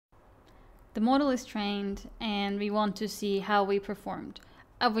the model is trained and we want to see how we performed.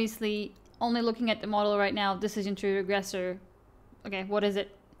 Obviously, only looking at the model right now, decision tree regressor, okay, what is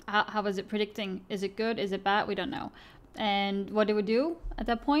it? How is it predicting? Is it good? Is it bad? We don't know. And what do we do at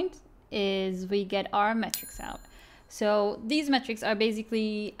that point is we get our metrics out. So these metrics are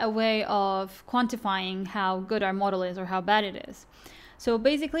basically a way of quantifying how good our model is or how bad it is. So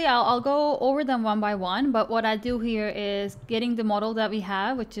basically, I'll go over them one by one, but what I do here is getting the model that we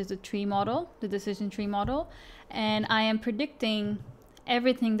have, which is the tree model, the decision tree model, and I am predicting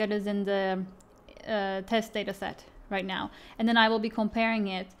everything that is in the test data set right now. And then I will be comparing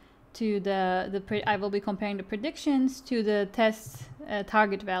it to I will be comparing the predictions to the test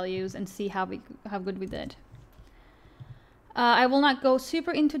target values and see how good we did. I will not go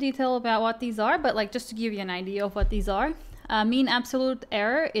super into detail about what these are, but like just to give you an idea of what these are. Mean absolute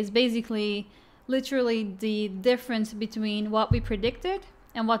error is basically literally the difference between what we predicted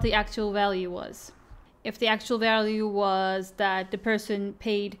and what the actual value was. If the actual value was that the person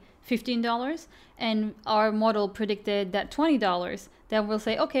paid $15 and our model predicted that $20, then we'll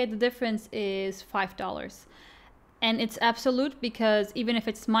say, okay, the difference is $5. And it's absolute because even if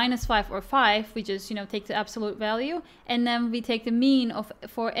it's -5 or 5, we just, take the absolute value and then we take the mean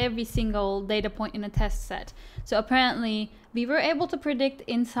for every single data point in a test set. So apparently we were able to predict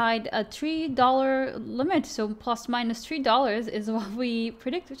inside a $3 limit. So plus minus $3 is what we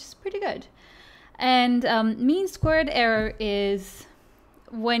predict, which is pretty good. And mean squared error is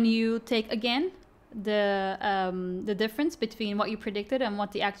when you take, again, the difference between what you predicted and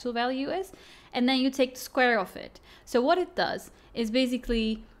what the actual value is, and then you take the square of it. So what it does is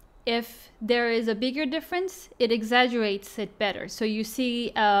basically, if there is a bigger difference, it exaggerates it better. So you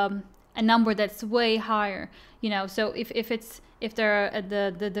see a number that's way higher, so if there are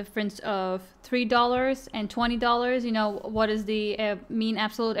the difference of $3 and $20, what is the mean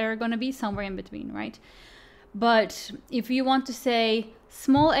absolute error going to be? Somewhere in between, right? But if you want to say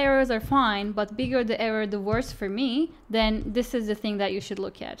small errors are fine, but bigger the error, the worse for me, then this is the thing that you should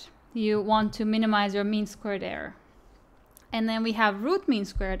look at. You want to minimize your mean squared error. And then we have root mean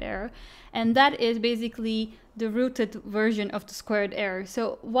squared error, and that is basically the rooted version of the squared error.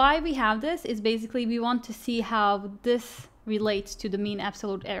 So why we have this is basically we want to see how this relates to the mean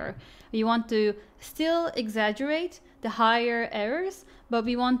absolute error. We want to still exaggerate the higher errors, but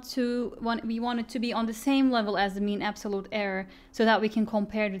we want it to be on the same level as the mean absolute error so that we can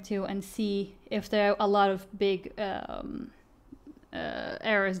compare the two and see if there are a lot of big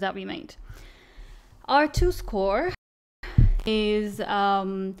errors that we made. R2 score is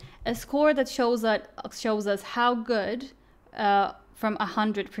a score that shows us how good, from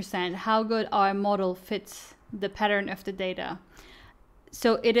 100%, how good our model fits the pattern of the data.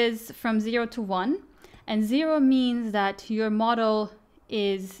 So it is from 0 to 1, and 0 means that your model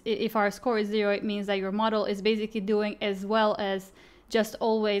is, if our score is 0, it means that your model is basically doing as well as just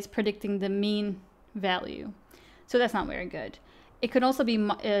always predicting the mean value. So that's not very good. It could also be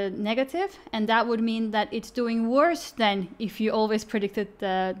negative, and that would mean that it's doing worse than if you always predicted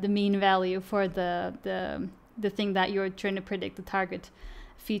the mean value for the thing that you're trying to predict, the target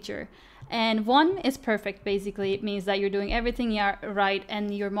feature. And 1 is perfect, basically. It means that you're doing everything right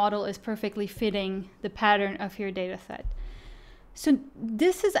and your model is perfectly fitting the pattern of your data set. So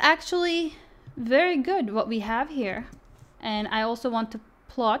this is actually very good, what we have here. And I also want to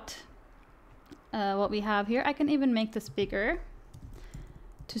plot what we have here. I can even make this bigger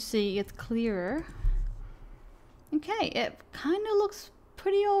to see it clearer. Okay, it kind of looks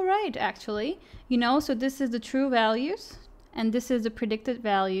pretty all right, actually. So this is the true values and this is the predicted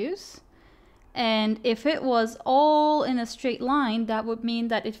values. And if it was all in a straight line, that would mean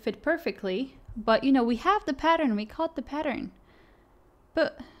that it fit perfectly. But we have the pattern, we caught the pattern.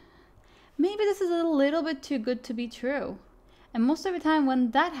 But maybe this is a little bit too good to be true. And most of the time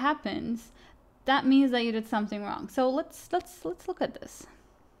when that happens, that means that you did something wrong. So let's look at this.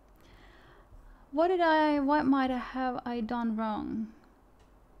 What might I done wrong?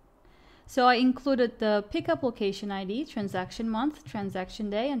 So I included the pickup location ID, transaction month, transaction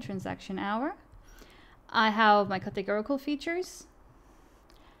day, and transaction hour. I have my categorical features,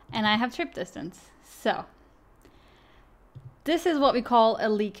 and I have trip distance. So this is what we call a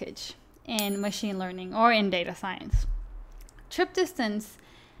leakage in machine learning or in data science. Trip distance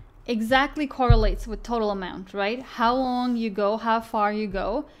exactly correlates with total amount, right? How long you go, how far you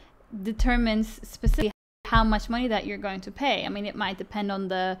go, determines specifically how much money that you're going to pay. I mean, it might depend on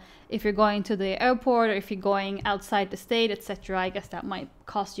if you're going to the airport or if you're going outside the state, etc. I guess that might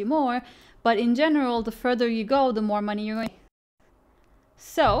cost you more. But in general, the further you go, the more money you're going to pay.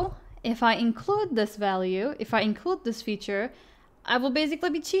 So if I include this value, if I include this feature, I will basically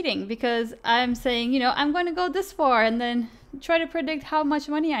be cheating because I'm saying, you know, I'm going to go this far and then try to predict how much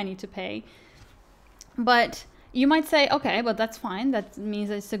money I need to pay. But you might say, okay, but that's fine. That means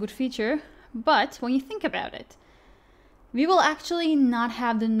it's a good feature. But when you think about it, we will actually not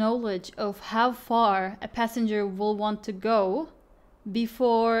have the knowledge of how far a passenger will want to go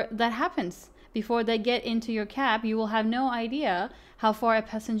before that happens. Before they get into your cab, you will have no idea how far a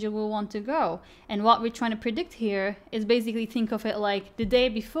passenger will want to go. And what we're trying to predict here is basically think of it like the day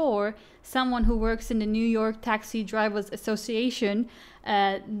before, someone who works in the New York Taxi Drivers Association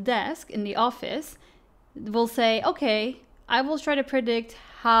desk in the office will say, okay, I will try to predict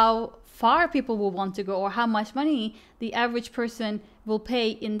how far people will want to go or how much money the average person will pay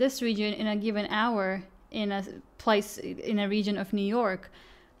in this region in a given hour in a place in a region of New York.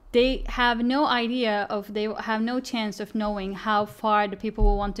 They have no idea of, they have no chance of knowing how far the people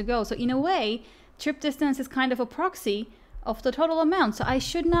will want to go. So in a way, trip distance is kind of a proxy of the total amount. So I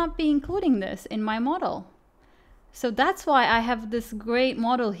should not be including this in my model. So that's why I have this great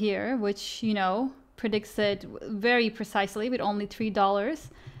model here, which, you know, predicts it very precisely with only $3,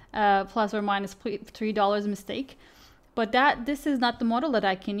 plus or minus $3 mistake. But this is not the model that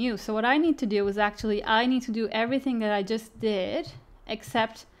I can use. So what I need to do is actually, I need to do everything that I just did,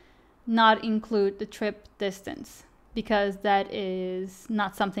 except not include the trip distance, because that is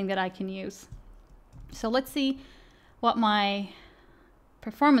not something that I can use. So let's see what my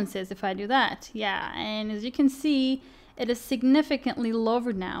performance is if I do that. Yeah, and as you can see, it is significantly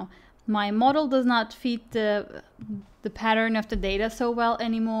lower now. My model does not feed the pattern of the data so well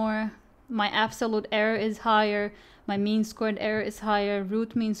anymore. My absolute error is higher. My mean squared error is higher.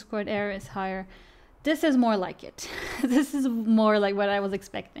 Root mean squared error is higher. This is more like it. This is more like what I was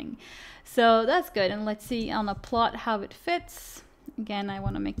expecting. So that's good. And let's see on a plot how it fits. Again, I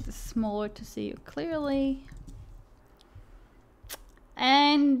want to make this smaller to see you clearly.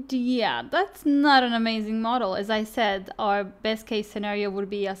 And yeah, that's not an amazing model. As I said, our best case scenario would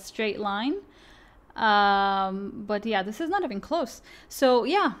be a straight line. But yeah, this is not even close. So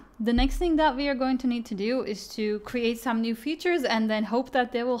yeah, the next thing that we are going to need to do is to create some new features and then hope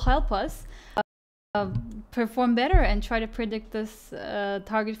that they will help us perform better and try to predict this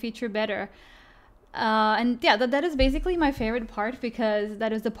target feature better. And yeah, that is basically my favorite part, because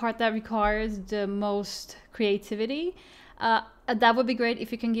that is the part that requires the most creativity. That would be great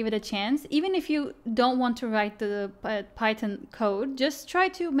if you can give it a chance. Even if you don't want to write the Python code, just try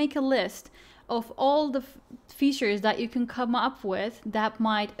to make a list of all the features that you can come up with that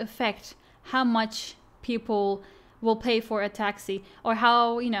might affect how much people will pay for a taxi, or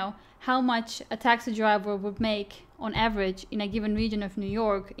how, you know, how much a taxi driver would make on average in a given region of New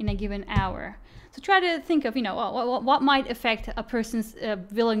York in a given hour. So try to think of, you know, what might affect a person's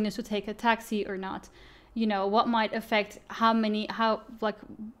willingness to take a taxi or not. You know, what might affect how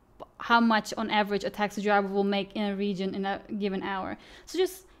much on average a taxi driver will make in a region in a given hour. So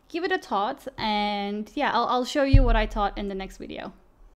just give it a thought, and yeah, I'll show you what I taught in the next video.